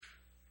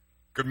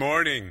Good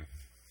morning.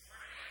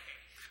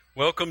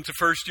 Welcome to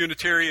First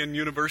Unitarian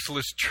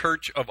Universalist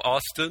Church of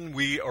Austin.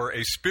 We are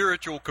a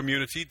spiritual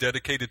community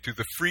dedicated to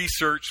the free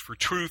search for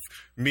truth,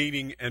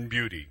 meaning, and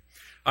beauty.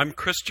 I'm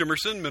Chris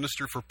Jimerson,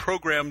 Minister for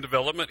Program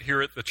Development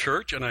here at the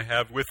church, and I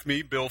have with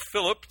me Bill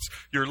Phillips,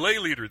 your lay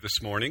leader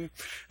this morning.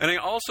 And I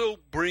also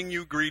bring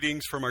you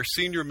greetings from our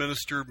senior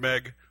minister,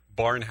 Meg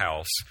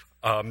Barnhouse.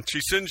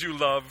 She sends you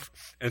love,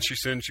 and she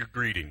sends you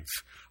greetings.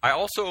 I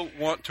also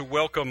want to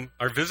welcome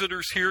our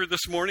visitors here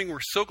this morning. We're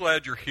so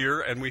glad you're here,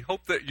 and we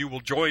hope that you will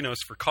join us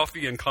for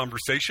coffee and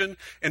conversation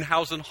in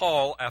Housen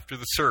Hall after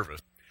the service.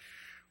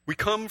 We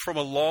come from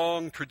a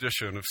long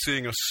tradition of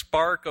seeing a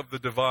spark of the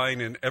divine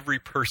in every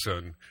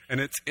person, and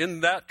it's in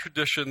that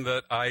tradition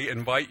that I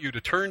invite you to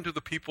turn to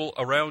the people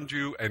around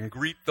you and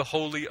greet the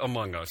holy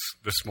among us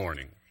this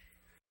morning.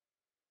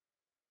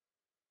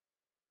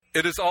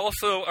 It is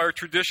also our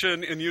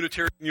tradition in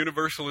Unitarian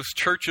Universalist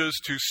churches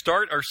to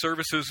start our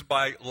services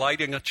by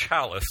lighting a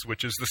chalice,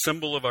 which is the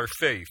symbol of our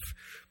faith.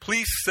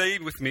 Please say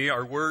with me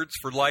our words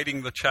for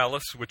lighting the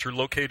chalice, which are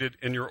located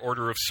in your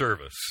order of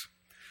service.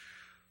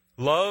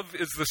 Love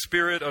is the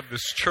spirit of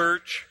this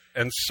church,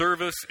 and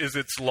service is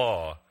its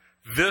law.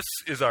 This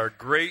is our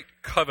great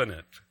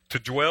covenant, to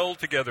dwell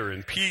together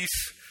in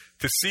peace,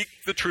 to seek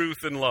the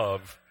truth in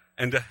love,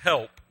 and to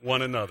help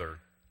one another.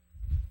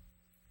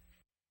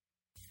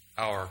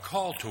 Our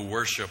call to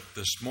worship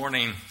this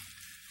morning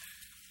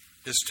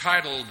is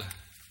titled,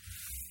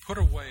 Put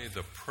Away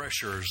the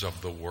Pressures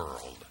of the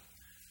World,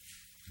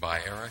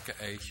 by Erica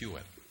A.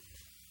 Hewitt.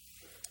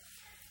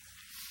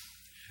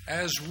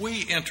 As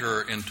we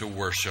enter into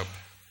worship,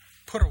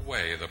 put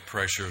away the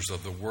pressures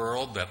of the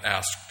world that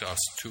asked us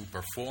to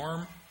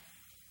perform,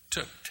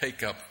 to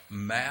take up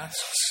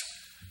masks,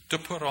 to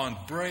put on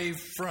brave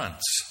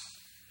fronts.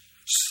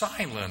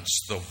 Silence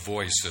the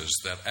voices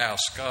that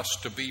ask us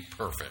to be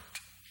perfect.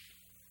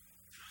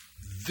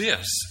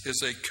 This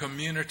is a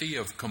community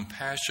of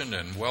compassion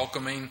and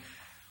welcoming.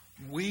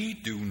 We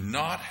do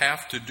not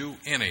have to do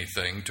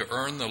anything to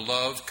earn the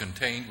love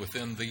contained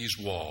within these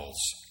walls.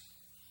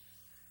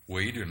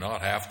 We do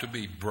not have to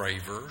be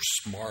braver,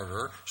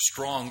 smarter,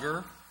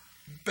 stronger,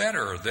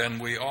 better than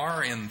we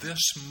are in this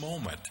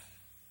moment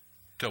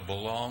to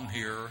belong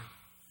here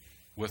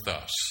with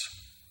us.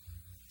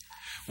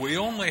 We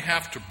only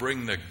have to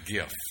bring the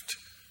gift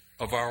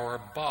of our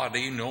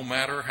body, no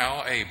matter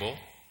how able,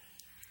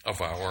 of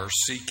our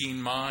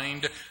seeking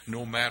mind,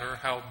 no matter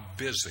how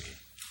busy,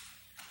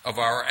 of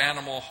our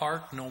animal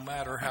heart, no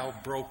matter how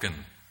broken.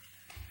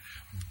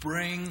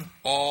 Bring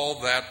all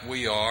that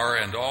we are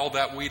and all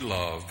that we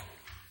love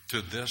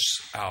to this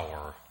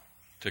hour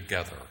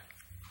together.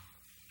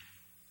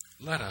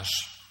 Let us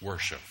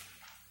worship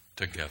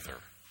together.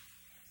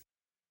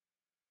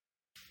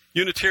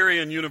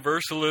 Unitarian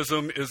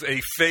Universalism is a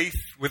faith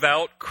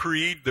without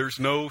creed. There's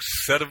no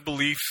set of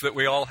beliefs that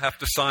we all have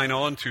to sign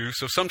on to.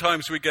 So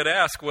sometimes we get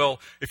asked, well,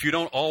 if you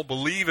don't all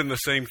believe in the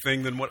same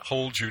thing, then what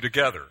holds you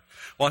together?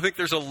 Well, I think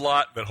there's a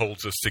lot that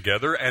holds us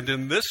together. And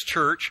in this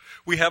church,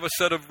 we have a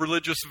set of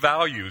religious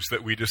values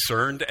that we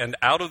discerned. And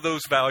out of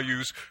those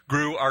values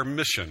grew our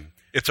mission.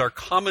 It's our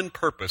common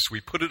purpose. We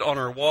put it on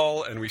our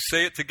wall and we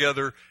say it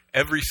together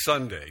every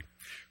Sunday.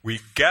 We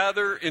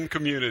gather in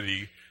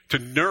community to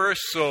nourish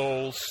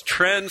souls,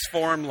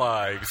 transform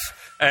lives,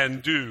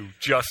 and do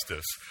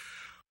justice.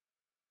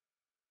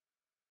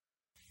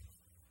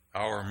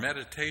 Our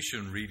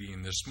meditation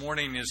reading this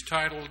morning is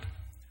titled,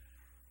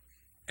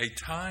 A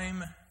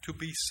Time to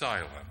Be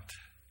Silent,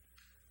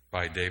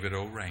 by David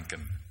O.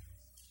 Rankin.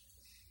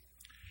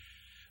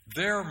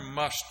 There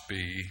must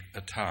be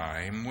a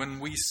time when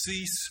we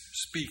cease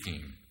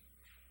speaking,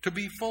 to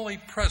be fully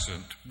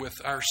present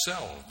with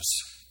ourselves.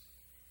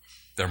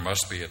 There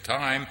must be a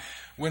time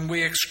when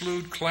we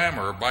exclude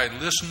clamor by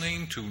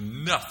listening to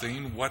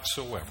nothing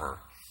whatsoever.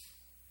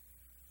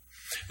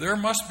 There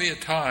must be a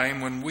time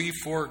when we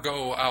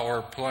forego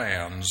our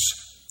plans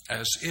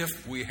as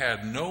if we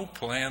had no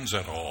plans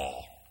at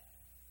all.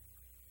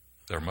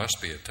 There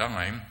must be a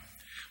time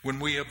when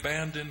we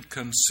abandon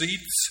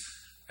conceits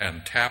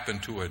and tap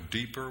into a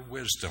deeper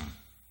wisdom.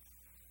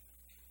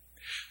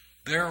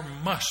 There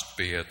must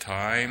be a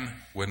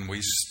time when we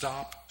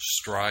stop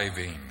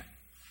striving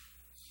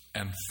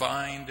and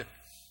find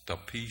the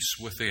peace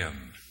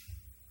within.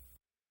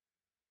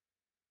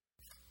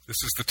 This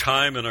is the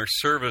time in our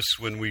service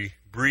when we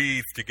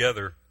breathe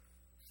together.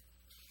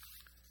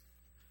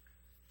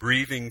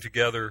 Breathing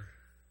together,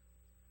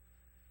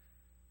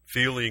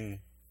 feeling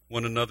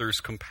one another's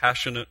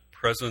compassionate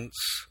presence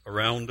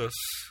around us.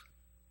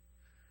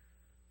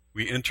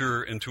 We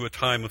enter into a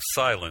time of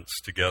silence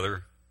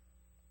together.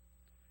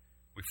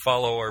 We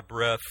follow our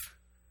breath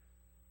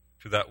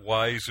to that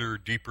wiser,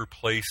 deeper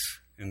place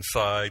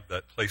inside,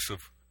 that place of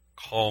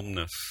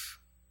calmness,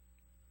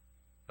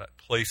 that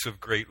place of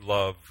great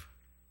love.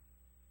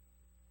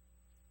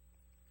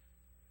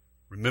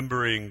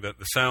 Remembering that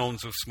the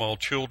sounds of small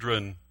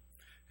children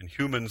and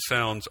human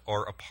sounds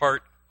are a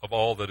part of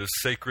all that is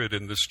sacred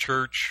in this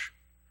church,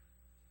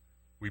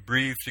 we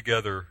breathe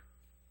together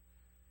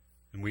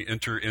and we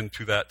enter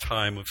into that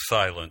time of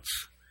silence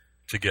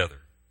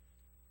together.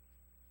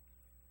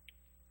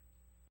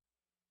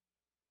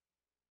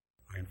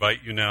 I invite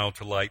you now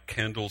to light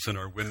candles in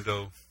our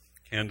window,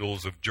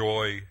 candles of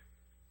joy,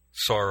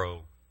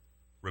 sorrow,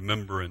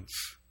 remembrance,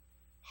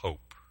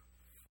 hope.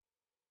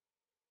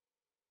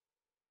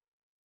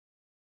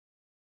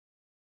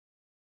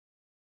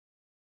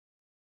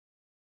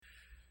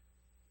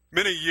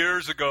 Many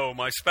years ago,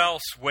 my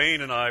spouse,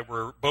 Wayne, and I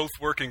were both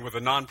working with a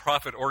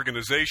nonprofit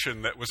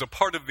organization that was a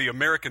part of the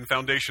American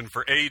Foundation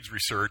for AIDS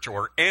Research,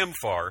 or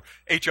AMFAR,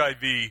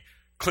 HIV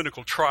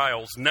Clinical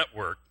Trials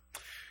Network.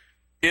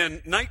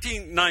 In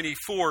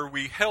 1994,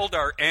 we held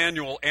our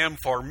annual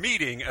AMFAR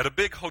meeting at a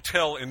big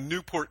hotel in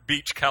Newport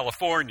Beach,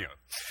 California.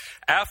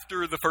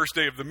 After the first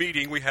day of the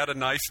meeting, we had a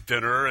nice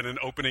dinner and an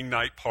opening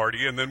night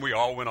party, and then we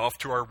all went off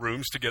to our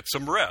rooms to get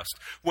some rest.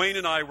 Wayne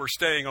and I were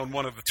staying on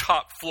one of the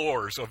top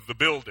floors of the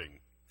building.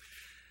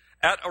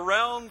 At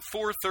around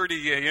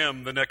 4:30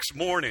 a.m. the next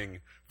morning,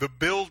 the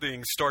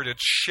building started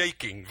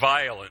shaking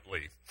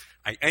violently.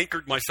 I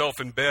anchored myself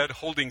in bed,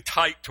 holding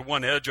tight to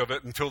one edge of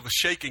it until the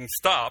shaking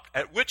stopped,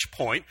 at which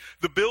point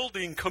the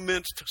building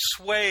commenced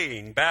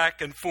swaying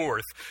back and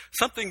forth,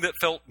 something that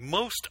felt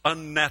most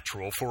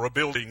unnatural for a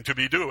building to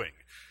be doing.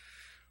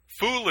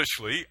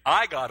 Foolishly,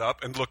 I got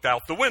up and looked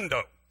out the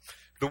window.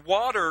 The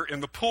water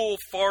in the pool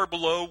far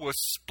below was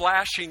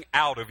splashing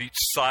out of each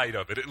side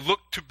of it. It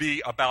looked to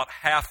be about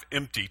half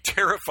empty.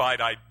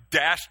 Terrified, I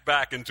dashed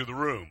back into the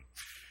room.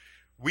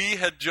 We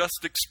had just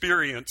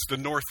experienced the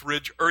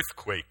Northridge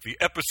earthquake, the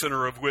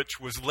epicenter of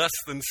which was less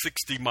than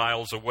 60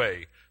 miles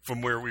away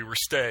from where we were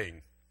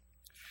staying.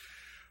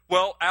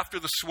 Well, after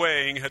the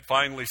swaying had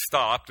finally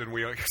stopped and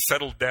we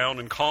settled down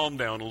and calmed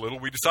down a little,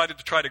 we decided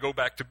to try to go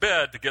back to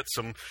bed to get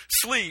some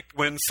sleep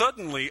when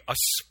suddenly a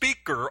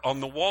speaker on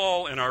the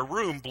wall in our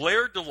room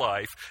blared to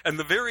life and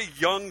the very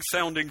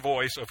young-sounding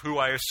voice of who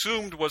I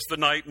assumed was the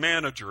night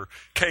manager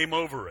came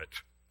over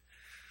it.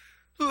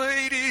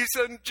 "Ladies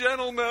and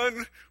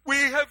gentlemen, we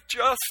have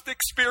just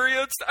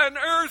experienced an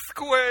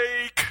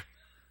earthquake."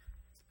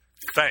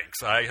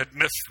 Thanks, I had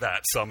missed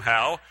that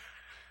somehow.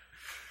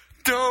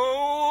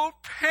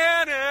 "Don't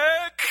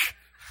panic."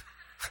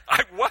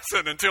 I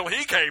wasn't until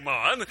he came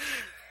on.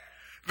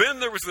 Then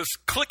there was this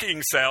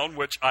clicking sound,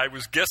 which I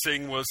was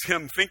guessing was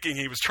him thinking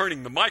he was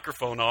turning the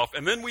microphone off.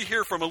 And then we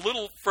hear from a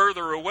little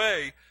further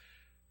away,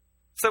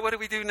 "So what do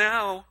we do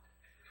now?"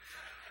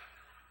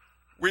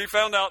 We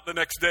found out the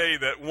next day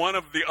that one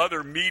of the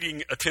other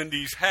meeting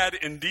attendees had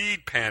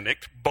indeed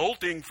panicked,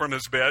 bolting from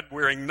his bed,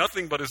 wearing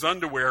nothing but his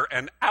underwear,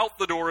 and out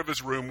the door of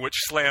his room, which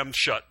slammed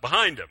shut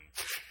behind him.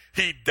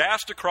 He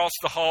dashed across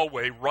the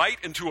hallway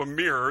right into a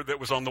mirror that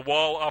was on the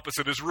wall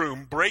opposite his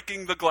room,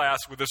 breaking the glass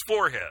with his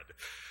forehead.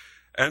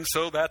 And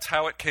so that's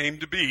how it came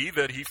to be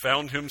that he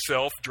found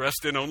himself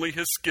dressed in only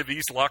his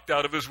skivvies, locked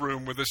out of his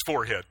room with his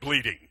forehead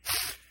bleeding.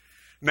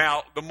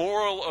 Now, the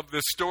moral of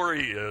this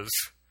story is,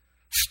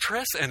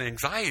 stress and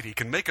anxiety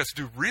can make us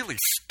do really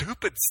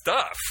stupid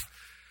stuff.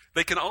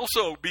 They can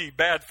also be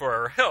bad for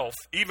our health,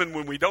 even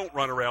when we don't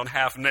run around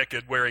half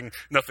naked wearing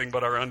nothing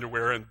but our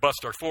underwear and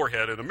bust our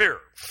forehead in a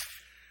mirror.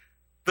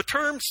 The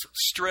terms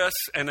stress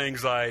and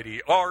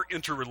anxiety are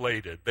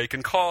interrelated. They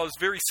can cause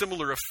very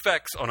similar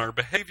effects on our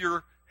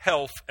behavior,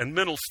 health, and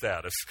mental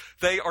status.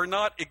 They are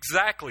not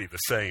exactly the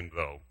same,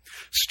 though.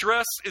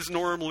 Stress is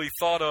normally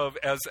thought of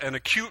as an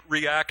acute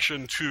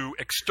reaction to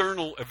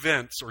external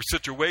events or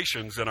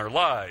situations in our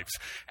lives.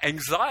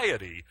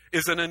 Anxiety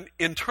is an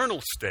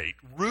internal state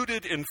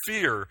rooted in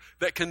fear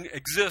that can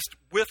exist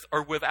with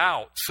or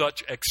without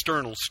such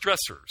external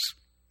stressors.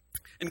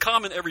 In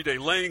common everyday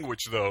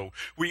language, though,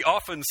 we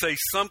often say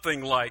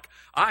something like,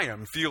 "I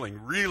am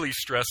feeling really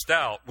stressed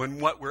out,"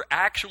 when what we're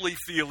actually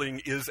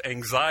feeling is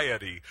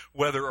anxiety,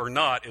 whether or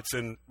not it's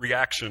in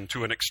reaction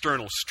to an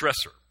external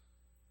stressor.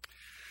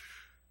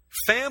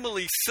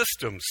 Family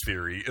systems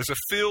theory is a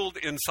field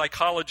in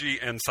psychology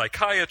and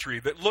psychiatry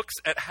that looks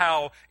at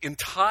how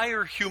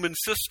entire human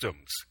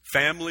systems,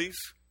 families,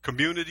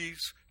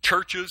 communities,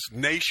 churches,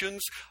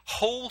 nations,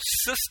 whole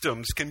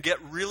systems can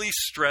get really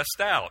stressed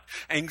out.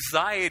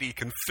 Anxiety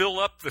can fill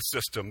up the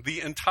system.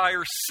 The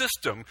entire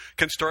system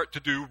can start to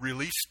do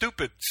really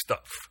stupid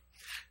stuff.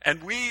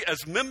 And we,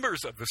 as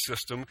members of the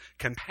system,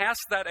 can pass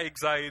that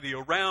anxiety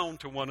around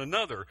to one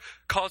another,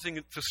 causing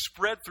it to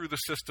spread through the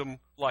system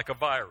like a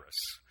virus.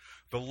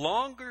 The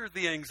longer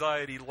the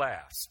anxiety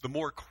lasts, the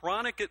more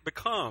chronic it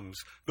becomes,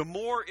 the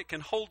more it can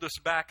hold us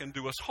back and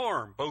do us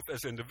harm, both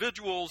as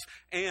individuals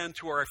and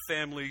to our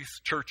families,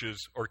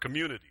 churches, or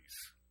communities.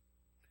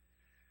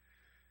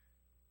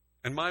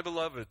 And my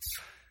beloveds,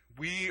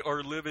 we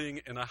are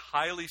living in a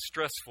highly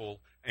stressful,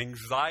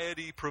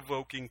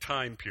 anxiety-provoking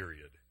time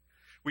period.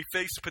 We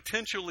face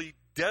potentially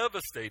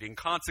devastating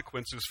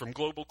consequences from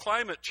global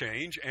climate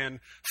change, and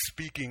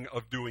speaking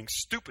of doing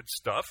stupid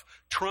stuff,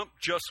 Trump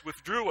just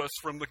withdrew us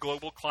from the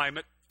Global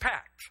Climate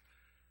Pact.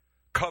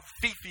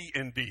 Covfefe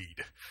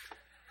indeed.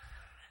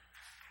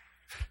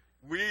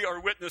 We are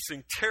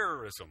witnessing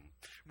terrorism.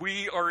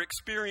 We are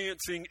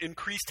experiencing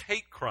increased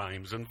hate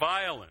crimes and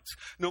violence.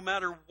 No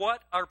matter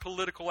what our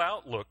political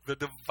outlook, the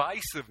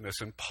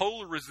divisiveness and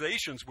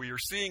polarizations we are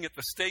seeing at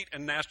the state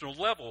and national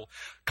level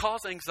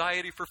cause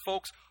anxiety for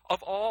folks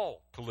of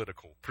all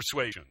political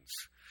persuasions.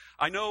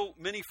 I know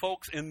many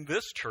folks in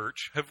this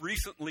church have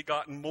recently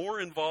gotten more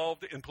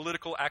involved in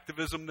political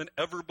activism than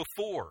ever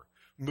before,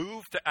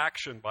 moved to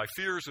action by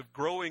fears of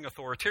growing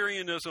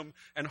authoritarianism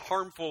and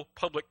harmful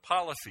public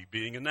policy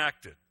being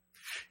enacted.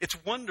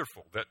 It's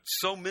wonderful that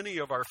so many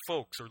of our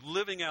folks are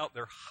living out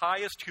their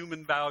highest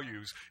human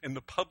values in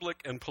the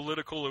public and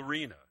political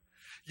arena.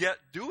 Yet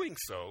doing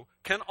so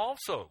can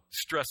also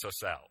stress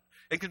us out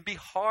and can be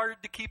hard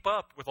to keep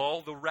up with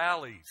all the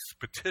rallies,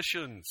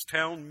 petitions,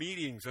 town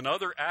meetings, and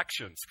other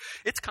actions.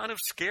 It's kind of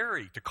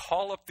scary to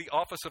call up the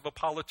office of a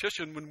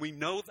politician when we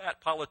know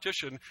that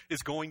politician is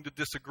going to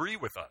disagree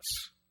with us.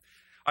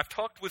 I've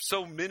talked with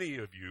so many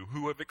of you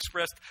who have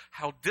expressed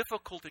how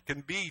difficult it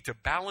can be to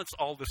balance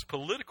all this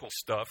political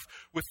stuff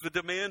with the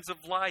demands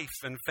of life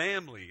and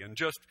family and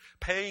just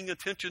paying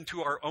attention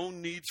to our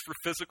own needs for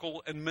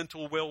physical and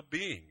mental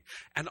well-being.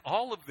 And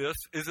all of this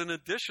is in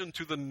addition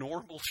to the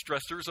normal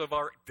stressors of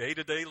our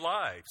day-to-day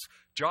lives,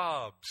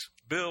 jobs,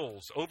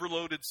 bills,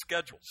 overloaded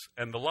schedules,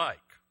 and the like.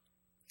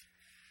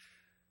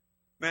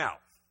 Now,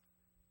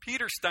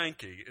 Peter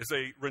Steinke is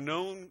a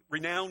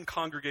renowned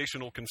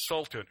congregational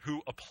consultant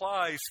who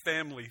applies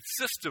family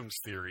systems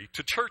theory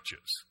to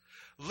churches.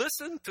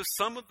 Listen to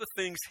some of the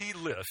things he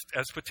lists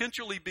as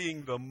potentially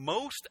being the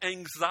most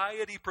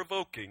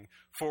anxiety-provoking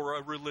for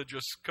a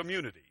religious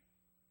community.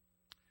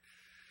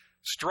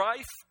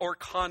 Strife or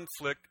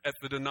conflict at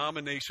the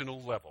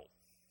denominational level.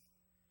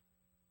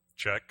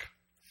 Check.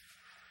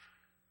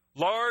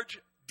 Large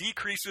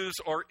decreases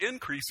or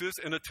increases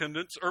in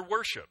attendance or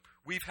worship.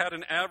 We've had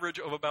an average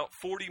of about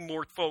 40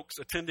 more folks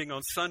attending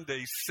on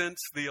Sundays since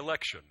the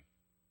election.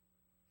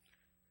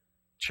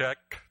 Check.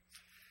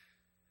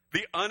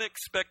 The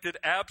unexpected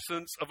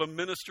absence of a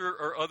minister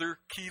or other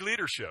key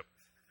leadership.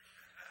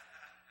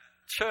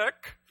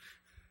 Check.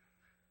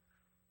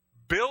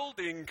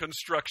 Building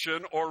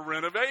construction or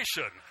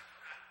renovation.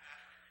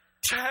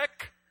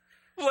 Check.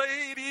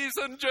 Ladies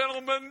and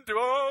gentlemen,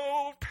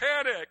 don't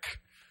panic.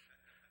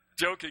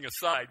 Joking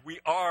aside, we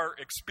are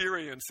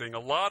experiencing a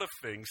lot of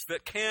things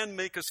that can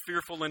make us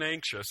fearful and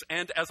anxious.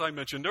 And as I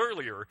mentioned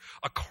earlier,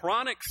 a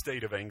chronic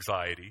state of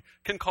anxiety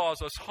can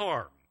cause us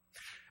harm.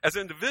 As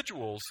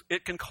individuals,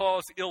 it can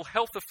cause ill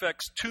health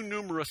effects too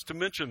numerous to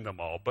mention them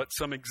all. But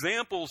some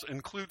examples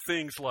include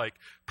things like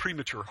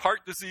premature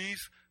heart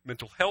disease,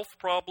 mental health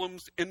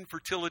problems,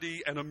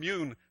 infertility, and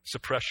immune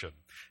suppression.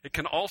 It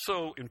can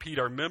also impede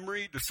our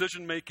memory,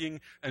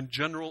 decision-making, and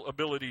general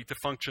ability to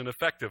function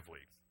effectively.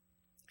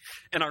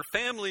 In our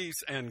families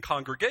and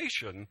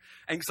congregation,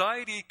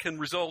 anxiety can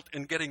result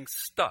in getting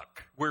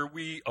stuck, where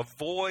we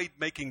avoid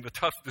making the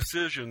tough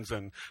decisions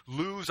and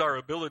lose our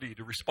ability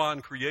to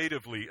respond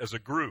creatively as a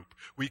group.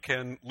 We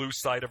can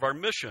lose sight of our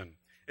mission.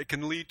 It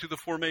can lead to the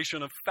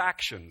formation of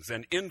factions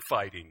and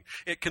infighting.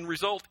 It can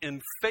result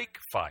in fake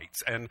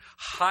fights and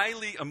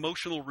highly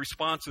emotional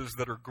responses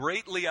that are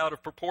greatly out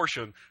of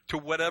proportion to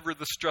whatever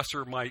the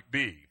stressor might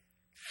be.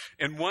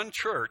 In one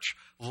church,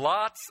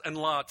 lots and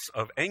lots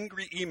of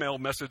angry email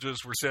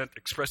messages were sent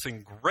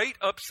expressing great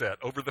upset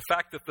over the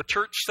fact that the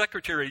church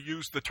secretary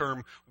used the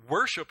term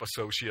worship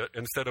associate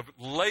instead of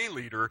lay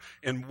leader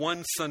in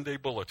one Sunday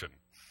bulletin.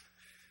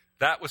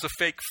 That was a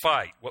fake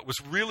fight. What was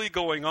really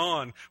going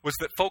on was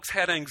that folks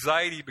had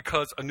anxiety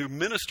because a new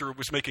minister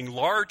was making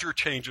larger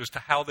changes to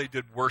how they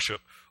did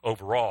worship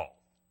overall.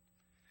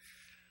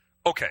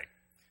 Okay.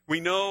 We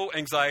know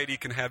anxiety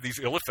can have these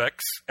ill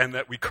effects and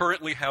that we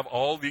currently have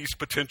all these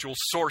potential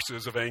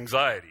sources of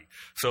anxiety.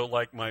 So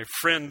like my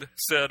friend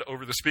said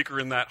over the speaker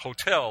in that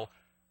hotel,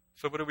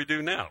 so what do we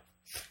do now?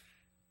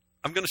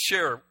 I'm going to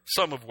share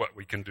some of what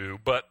we can do,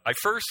 but I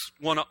first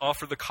want to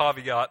offer the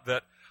caveat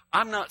that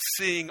I'm not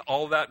seeing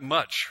all that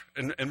much,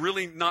 and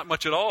really not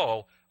much at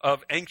all,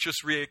 of anxious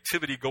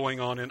reactivity going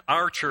on in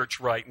our church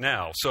right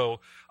now.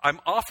 So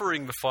I'm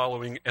offering the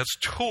following as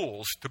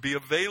tools to be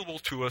available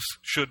to us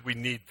should we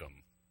need them.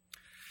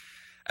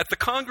 At the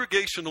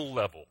congregational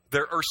level,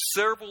 there are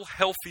several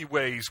healthy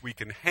ways we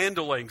can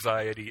handle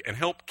anxiety and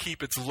help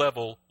keep its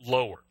level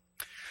lower.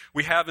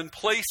 We have in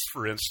place,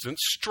 for instance,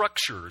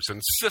 structures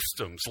and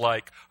systems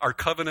like our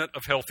Covenant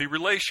of Healthy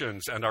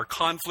Relations and our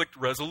conflict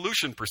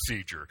resolution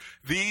procedure.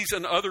 These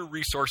and other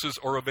resources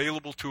are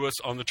available to us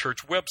on the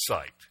church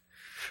website.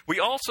 We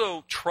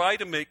also try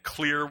to make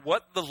clear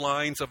what the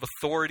lines of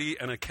authority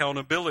and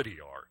accountability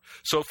are.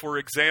 So, for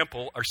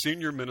example, our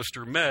senior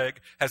minister, Meg,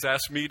 has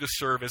asked me to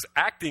serve as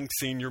acting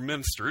senior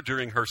minister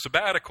during her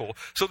sabbatical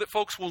so that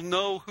folks will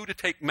know who to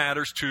take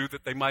matters to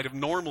that they might have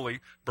normally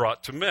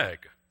brought to Meg.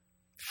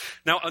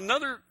 Now,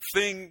 another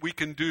thing we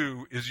can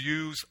do is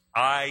use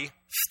I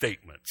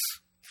statements.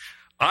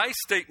 I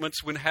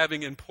statements when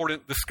having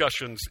important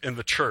discussions in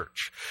the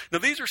church. Now,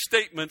 these are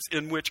statements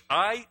in which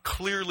I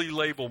clearly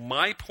label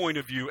my point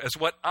of view as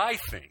what I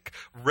think,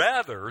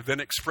 rather than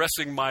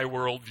expressing my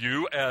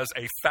worldview as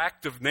a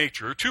fact of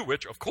nature to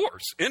which, of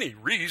course, any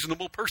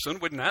reasonable person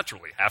would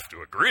naturally have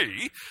to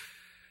agree.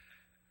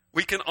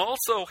 We can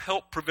also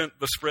help prevent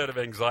the spread of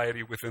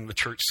anxiety within the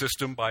church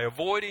system by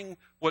avoiding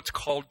what's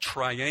called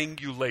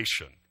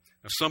triangulation.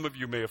 Now, some of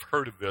you may have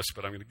heard of this,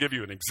 but I'm going to give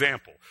you an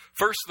example.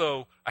 First,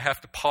 though, I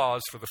have to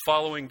pause for the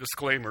following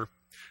disclaimer.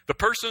 The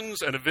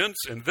persons and events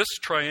in this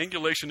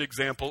triangulation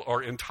example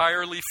are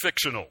entirely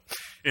fictional.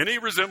 Any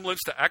resemblance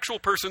to actual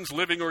persons,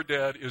 living or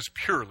dead, is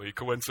purely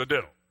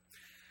coincidental.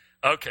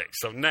 Okay,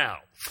 so now,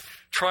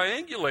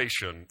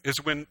 triangulation is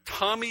when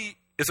Tommy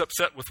is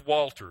upset with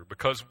Walter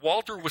because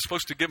Walter was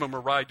supposed to give him a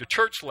ride to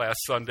church last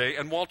Sunday,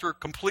 and Walter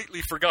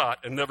completely forgot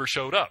and never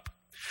showed up.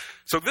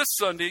 So this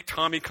Sunday,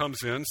 Tommy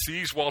comes in,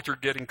 sees Walter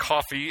getting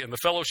coffee in the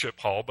fellowship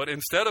hall, but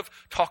instead of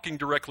talking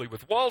directly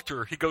with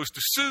Walter, he goes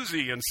to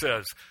Susie and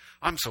says,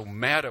 "I'm so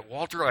mad at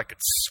Walter I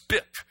could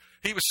spit.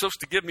 He was supposed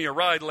to give me a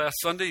ride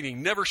last Sunday and he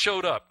never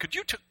showed up. Could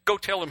you go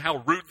tell him how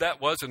rude that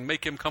was and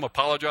make him come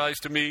apologize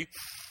to me?"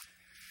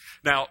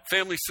 Now,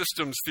 family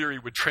systems theory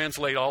would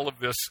translate all of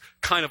this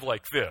kind of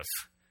like this.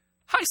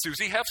 "Hi,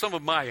 Susie, have some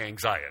of my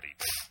anxiety."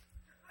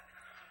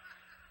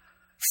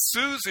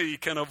 Susie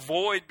can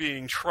avoid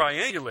being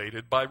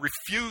triangulated by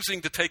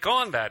refusing to take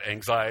on that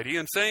anxiety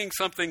and saying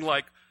something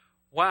like,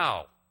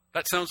 "Wow,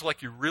 that sounds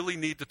like you really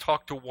need to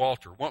talk to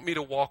Walter. Want me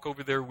to walk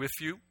over there with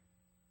you?"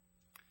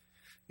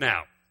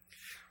 Now,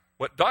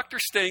 what Dr.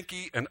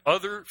 Stanky and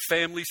other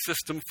family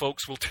system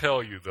folks will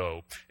tell you,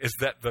 though, is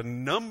that the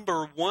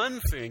number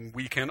one thing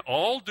we can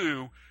all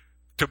do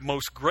to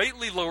most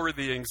greatly lower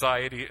the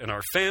anxiety in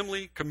our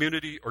family,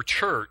 community, or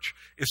church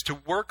is to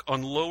work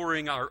on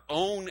lowering our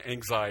own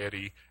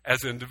anxiety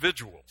as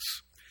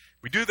individuals.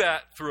 We do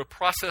that through a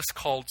process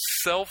called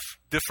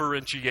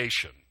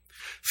self-differentiation.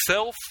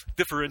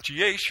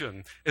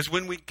 Self-differentiation is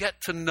when we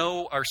get to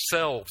know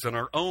ourselves and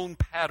our own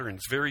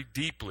patterns very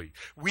deeply.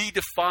 We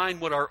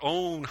define what our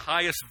own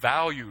highest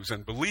values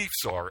and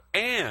beliefs are,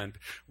 and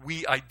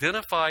we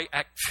identify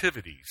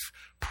activities,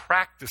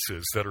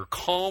 practices that are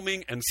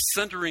calming and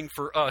centering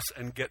for us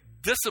and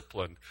get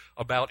disciplined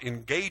about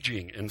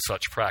engaging in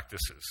such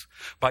practices.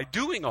 By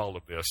doing all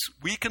of this,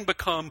 we can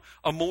become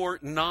a more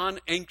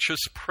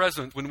non-anxious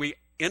presence when we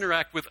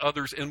interact with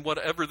others in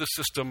whatever the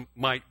system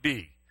might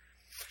be.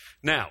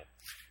 Now,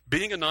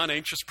 being a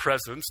non-anxious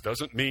presence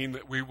doesn't mean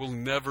that we will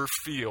never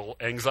feel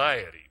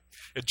anxiety.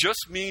 It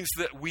just means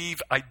that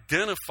we've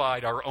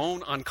identified our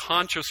own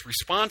unconscious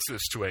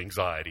responses to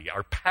anxiety,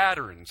 our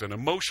patterns and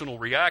emotional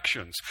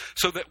reactions,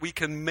 so that we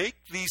can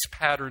make these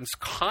patterns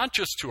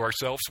conscious to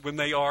ourselves when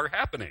they are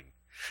happening.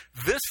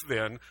 This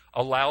then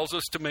allows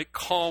us to make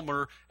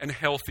calmer and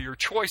healthier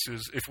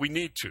choices if we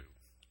need to.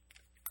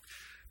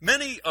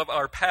 Many of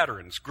our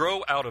patterns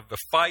grow out of the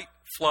fight,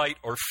 flight,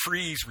 or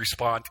freeze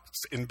response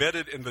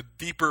embedded in the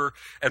deeper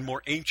and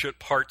more ancient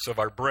parts of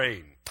our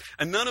brain.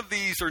 And none of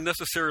these are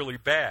necessarily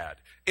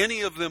bad.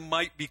 Any of them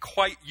might be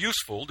quite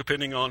useful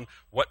depending on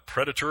what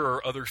predator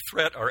or other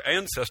threat our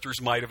ancestors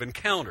might have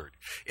encountered.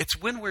 It's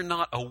when we're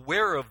not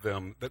aware of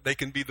them that they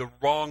can be the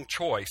wrong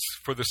choice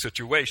for the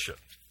situation.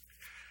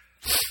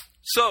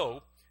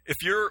 So, if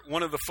you're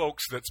one of the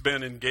folks that's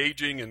been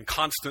engaging in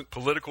constant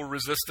political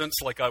resistance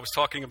like I was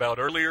talking about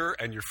earlier,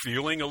 and you're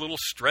feeling a little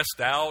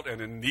stressed out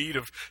and in need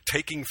of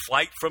taking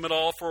flight from it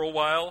all for a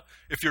while,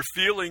 if you're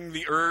feeling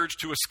the urge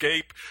to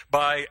escape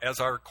by, as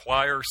our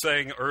choir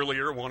sang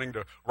earlier, wanting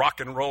to rock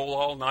and roll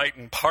all night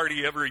and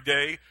party every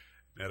day,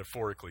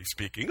 metaphorically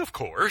speaking, of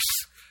course,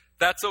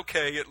 that's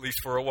okay, at least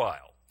for a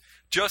while.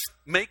 Just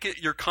make it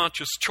your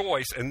conscious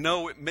choice and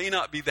know it may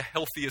not be the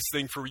healthiest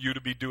thing for you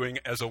to be doing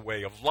as a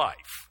way of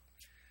life.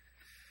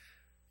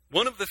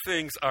 One of the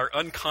things our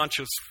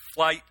unconscious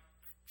fight,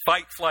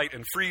 flight,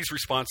 and freeze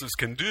responses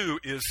can do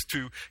is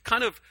to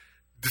kind of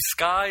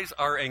disguise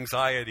our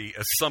anxiety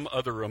as some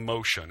other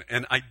emotion,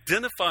 and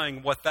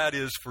identifying what that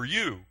is for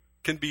you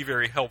can be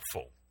very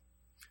helpful.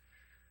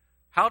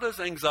 How does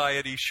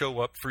anxiety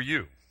show up for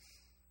you?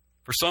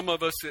 For some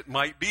of us, it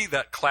might be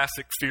that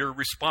classic fear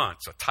response,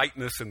 a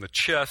tightness in the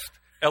chest,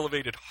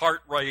 elevated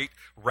heart rate,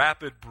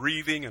 rapid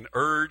breathing, and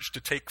urge to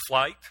take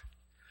flight.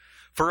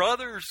 For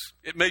others,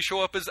 it may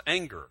show up as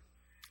anger,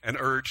 an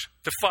urge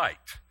to fight.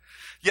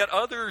 Yet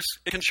others,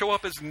 it can show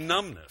up as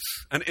numbness,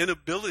 an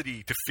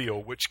inability to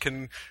feel, which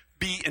can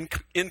be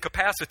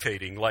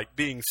incapacitating, like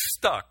being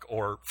stuck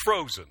or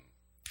frozen.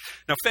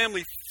 Now,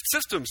 family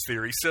systems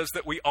theory says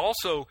that we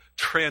also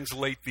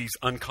translate these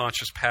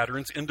unconscious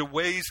patterns into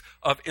ways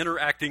of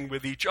interacting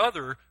with each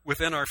other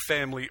within our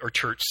family or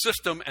church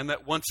system, and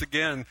that once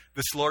again,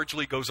 this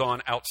largely goes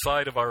on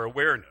outside of our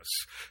awareness.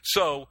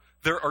 So,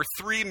 there are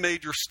three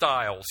major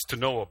styles to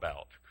know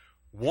about.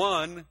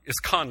 One is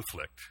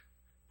conflict.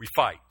 We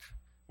fight.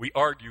 We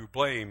argue,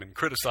 blame, and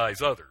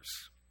criticize others.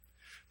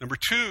 Number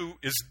two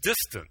is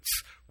distance.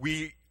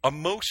 We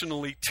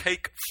emotionally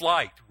take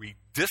flight. We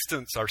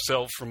distance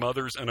ourselves from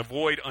others and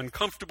avoid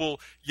uncomfortable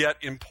yet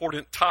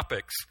important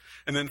topics.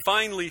 And then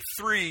finally,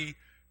 3,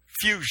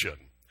 fusion.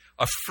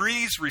 A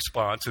freeze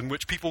response in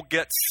which people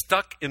get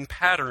stuck in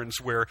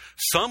patterns where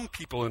some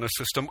people in a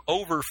system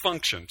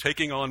overfunction,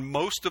 taking on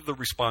most of the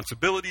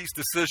responsibilities,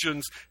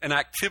 decisions, and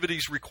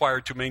activities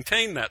required to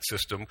maintain that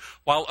system,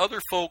 while other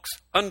folks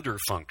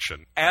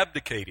underfunction,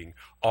 abdicating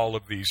all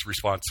of these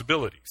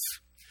responsibilities.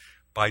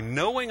 By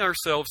knowing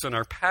ourselves and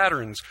our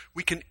patterns,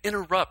 we can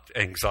interrupt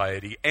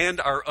anxiety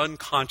and our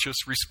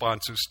unconscious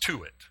responses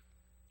to it.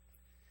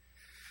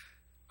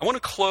 I want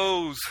to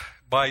close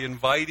by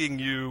inviting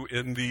you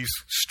in these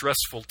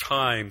stressful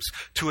times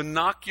to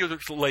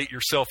inoculate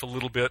yourself a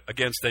little bit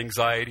against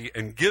anxiety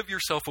and give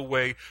yourself a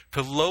way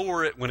to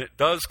lower it when it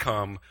does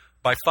come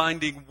by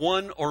finding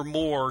one or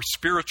more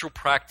spiritual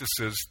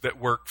practices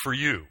that work for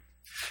you.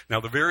 Now,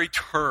 the very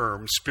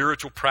term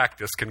spiritual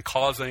practice can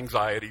cause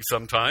anxiety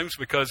sometimes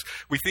because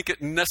we think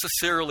it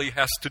necessarily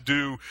has to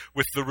do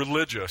with the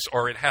religious,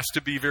 or it has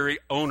to be very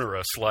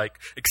onerous, like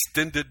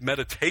extended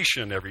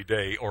meditation every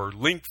day or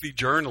lengthy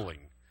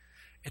journaling.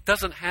 It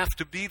doesn't have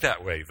to be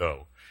that way,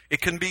 though.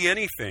 It can be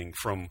anything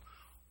from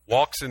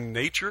walks in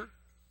nature,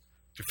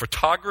 to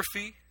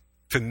photography,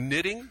 to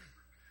knitting,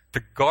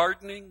 to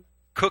gardening,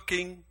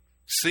 cooking,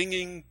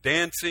 singing,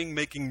 dancing,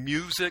 making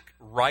music,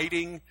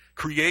 writing,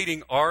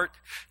 creating art,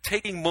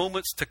 taking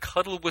moments to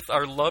cuddle with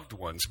our loved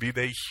ones, be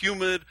they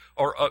human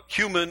or of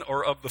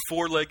the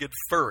 4-legged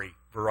furry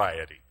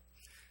variety.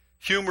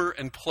 Humor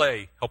and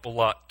play help a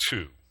lot,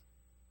 too.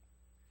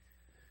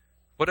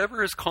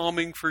 Whatever is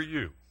calming for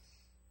you,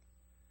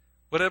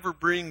 whatever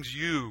brings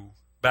you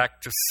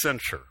back to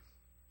center,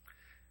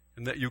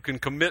 and that you can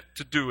commit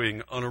to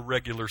doing on a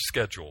regular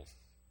schedule.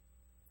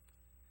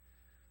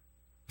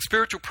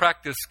 Spiritual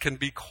practice can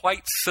be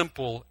quite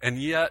simple and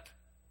yet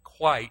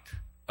quite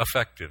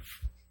effective.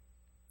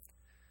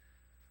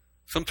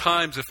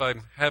 Sometimes if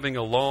I'm having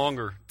a long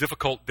or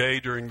difficult day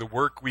during the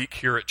work week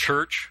here at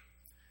church,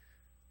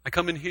 I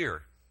come in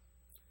here.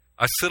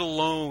 I sit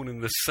alone in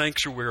this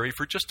sanctuary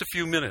for just a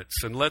few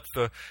minutes and let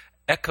the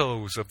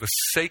echoes of the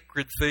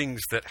sacred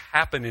things that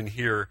happen in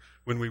here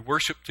when we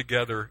worship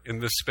together in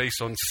this space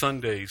on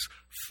Sundays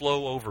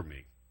flow over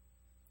me.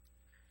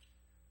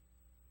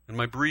 And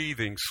my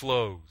breathing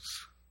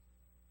slows.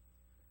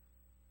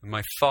 And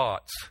my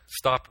thoughts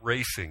stop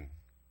racing.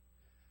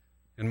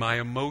 And my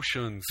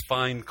emotions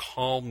find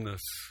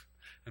calmness.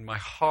 And my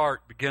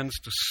heart begins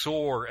to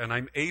soar. And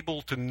I'm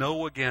able to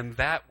know again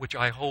that which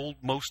I hold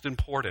most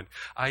important.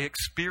 I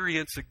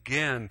experience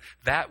again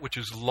that which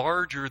is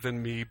larger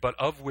than me, but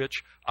of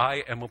which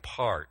I am a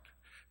part.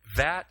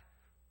 That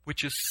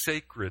which is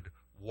sacred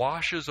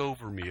washes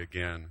over me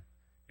again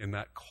in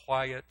that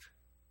quiet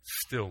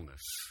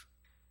stillness.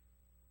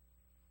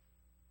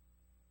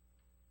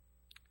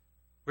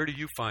 Where do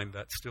you find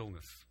that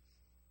stillness?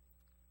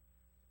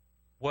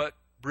 What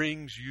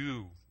brings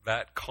you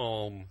that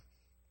calm?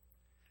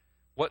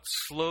 What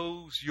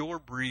slows your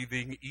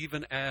breathing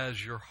even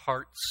as your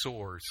heart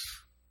soars?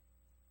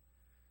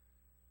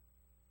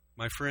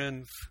 My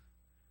friends,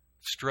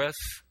 stress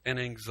and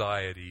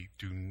anxiety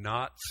do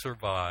not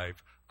survive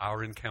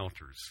our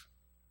encounters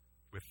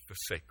with the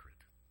sacred.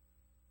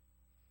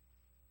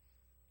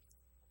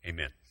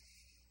 Amen.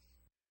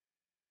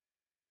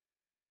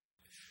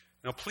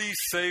 Now please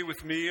say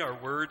with me our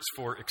words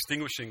for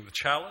extinguishing the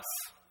chalice.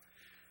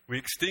 We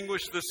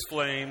extinguish this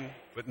flame,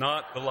 but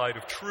not the light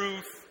of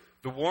truth,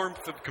 the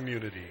warmth of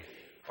community,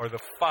 or the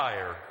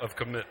fire of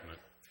commitment.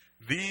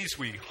 These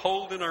we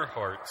hold in our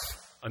hearts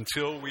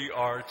until we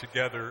are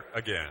together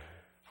again.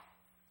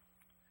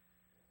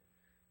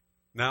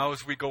 Now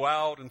as we go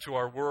out into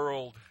our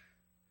world,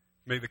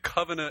 may the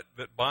covenant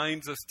that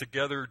binds us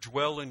together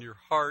dwell in your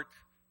heart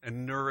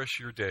and nourish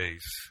your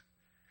days.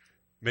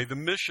 May the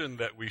mission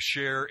that we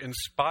share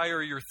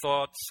inspire your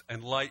thoughts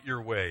and light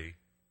your way.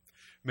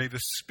 May the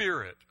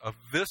spirit of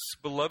this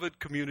beloved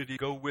community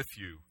go with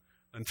you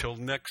until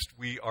next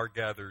we are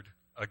gathered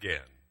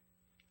again.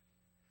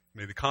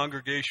 May the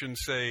congregation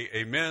say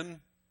amen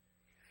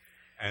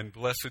and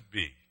blessed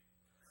be.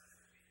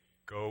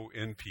 Go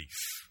in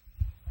peace.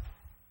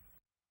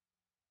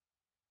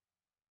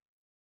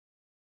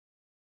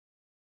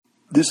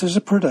 This is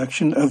a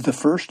production of the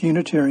First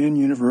Unitarian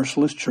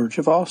Universalist Church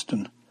of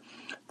Austin.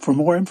 For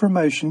more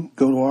information,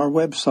 go to our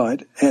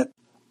website at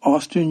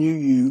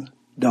austinuu.org.